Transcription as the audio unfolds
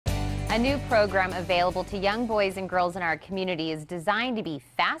A new program available to young boys and girls in our community is designed to be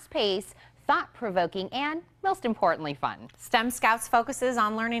fast-paced, thought-provoking, and most importantly, fun. STEM Scouts focuses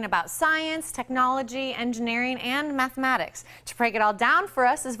on learning about science, technology, engineering, and mathematics. To break it all down for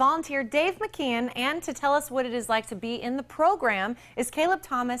us is volunteer Dave McKeon, and to tell us what it is like to be in the program is Caleb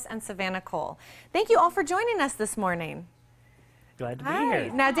Thomas and Savannah Cole. Thank you all for joining us this morning. Glad to be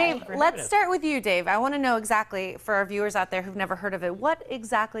here. Now, Dave, let's start with you, Dave. I want to know exactly, for our viewers out there who've never heard of it, what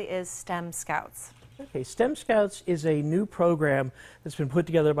exactly is STEM Scouts? Okay, STEM Scouts is a new program that's been put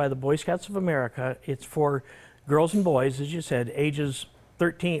together by the Boy Scouts of America. It's for girls and boys, as you said, ages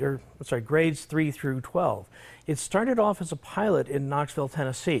grades 3 through 12. It started off as a pilot in Knoxville,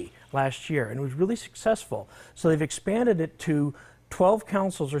 Tennessee last year, and it was really successful. So they've expanded it to 12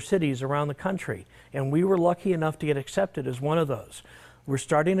 councils or cities around the country, and we were lucky enough to get accepted as one of those. We're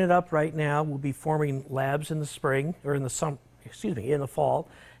starting it up right now. We'll be forming labs in the spring, or in the fall,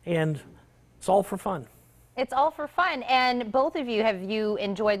 and it's all for fun. It's all for fun. And both of you, have you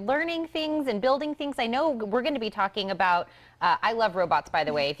enjoyed learning things and building things? I know we're going to be talking about, I love robots, by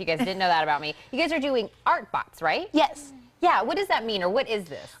the way, if you guys didn't know that about me. You guys are doing art bots, right? Yes. Yeah, what does that mean, or what is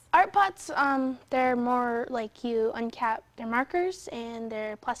this? Art pots, they're more like you uncap their markers and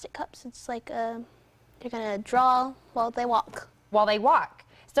their plastic cups. It's like they're gonna draw while they walk. While they walk.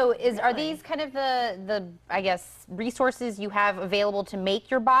 So are these kind of the I guess resources you have available to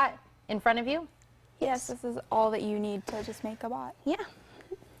make your bot in front of you? Yes, this is all that you need to just make a bot. Yeah.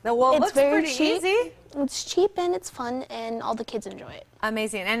 Well, it It's looks very pretty cheap. easy. It's cheap and it's fun and all the kids enjoy it.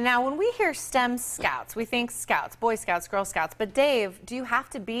 Amazing. And now when we hear STEM Scouts, we think Scouts, Boy Scouts, Girl Scouts. But Dave, do you have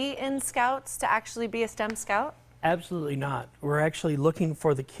to be in Scouts to actually be a STEM Scout? Absolutely not. We're actually looking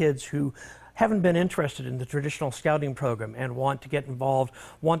for the kids who haven't been interested in the traditional scouting program and want to get involved,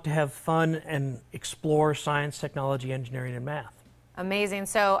 want to have fun and explore science, technology, engineering, and math. Amazing.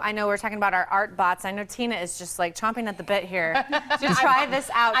 So I know we're talking about our art bots. I know Tina is just like chomping at the bit here to try this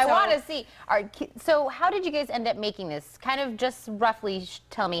out. I want to see. So how did you guys end up making this? Kind of just roughly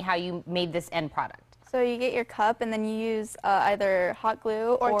tell me how you made this end product. So you get your cup and then you use either hot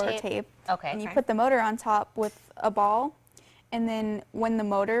glue or tape. Okay. And you put the motor on top with a ball, and then when the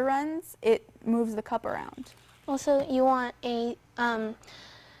motor runs, it moves the cup around. Also, you want a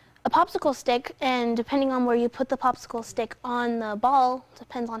popsicle stick, and depending on where you put the popsicle stick on the ball,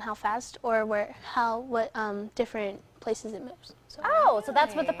 depends on how fast or what different places it moves. So so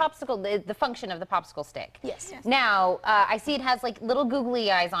that's what the function of the popsicle stick. Yes. Now, I see it has like little googly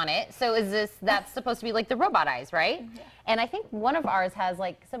eyes on it. So that's supposed to be like the robot eyes, right? Yeah. And I think one of ours has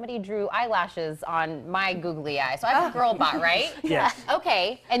like, somebody drew eyelashes on my googly eye. So I have a girl bot, right? Yes.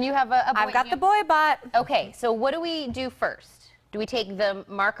 Okay. And you have a boy. I've got the boy bot. Okay. So what do we do first? Do we take the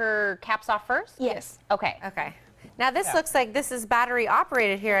marker caps off first? Yes. Okay. Okay. Now this looks like this is battery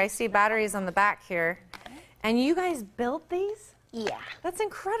operated here. I see batteries on the back here. And you guys built these? Yeah. That's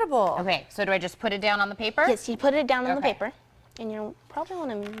incredible. Okay. So do I just put it down on the paper? Yes, you put it down on the paper, and you probably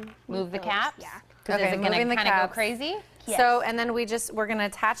want to Move the those. caps? Yeah. Because is it going to kind of go crazy? Yes. So, and then we're going to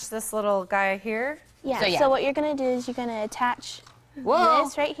attach this little guy here. Yeah. So what you're going to do is you're going to attach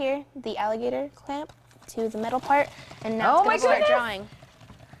this right here, the alligator clamp, to the metal part, and now it's going to start drawing.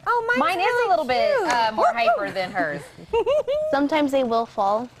 Oh, Mine is a little bit more hyper than hers. Sometimes they will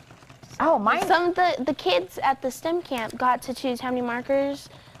fall. Oh, mine. Some of the kids at the STEM camp got to choose how many markers.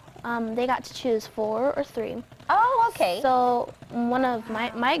 They got to choose 4 or 3. Oh, okay. So one of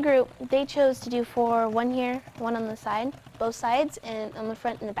my group, they chose to do 4, one here, one on the side, both sides, and on the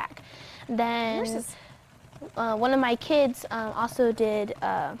front and the back. Then one of my kids also did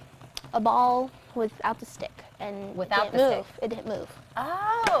a ball without the stick, and it didn't move.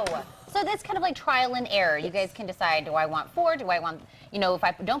 Oh, so that's kind of like trial and error. You guys can decide, do I want 4? Do I want, if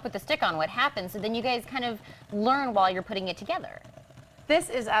I don't put the stick on, what happens? So then you guys kind of learn while you're putting it together. This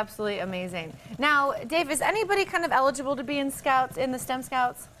is absolutely amazing. Now, Dave, is anybody kind of eligible to be in Scouts, in the STEM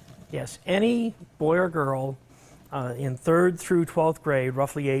Scouts? Yes, any boy or girl in 3rd through 12th grade,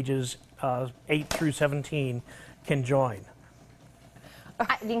 roughly ages 8 through 17, can join.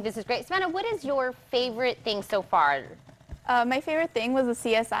 I think this is great. Savannah, what is your favorite thing so far? My favorite thing was the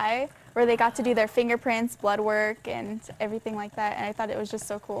CSI, where they got to do their fingerprints, blood work, and everything like that, and I thought it was just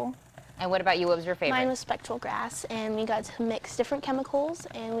so cool. And what about you? What was your favorite? Mine was spectral grass, and we got to mix different chemicals,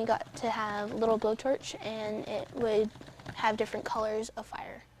 and we got to have a little blowtorch, and it would have different colors of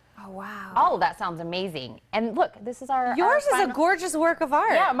fire. Oh, wow. Oh, that sounds amazing. And look, this is our Yours our is a gorgeous work of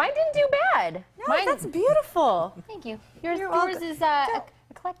art. Yeah, mine didn't do bad. No, that's beautiful. Thank you. You're Yours welcome. is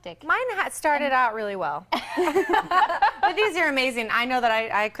Eclectic. Mine started out really well. But these are amazing. I know that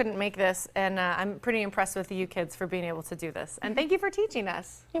I couldn't make this, and I'm pretty impressed with you kids for being able to do this. And thank you for teaching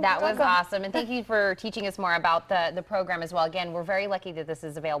us. That was awesome. And thank you for teaching us more about the program as well. Again, we're very lucky that this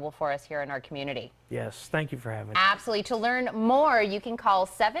is available for us here in our community. Yes, thank you for having me. Absolutely. To learn more, you can call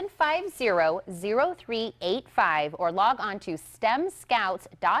 750-0385 or log on to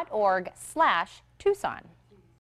stemscouts.org/Tucson.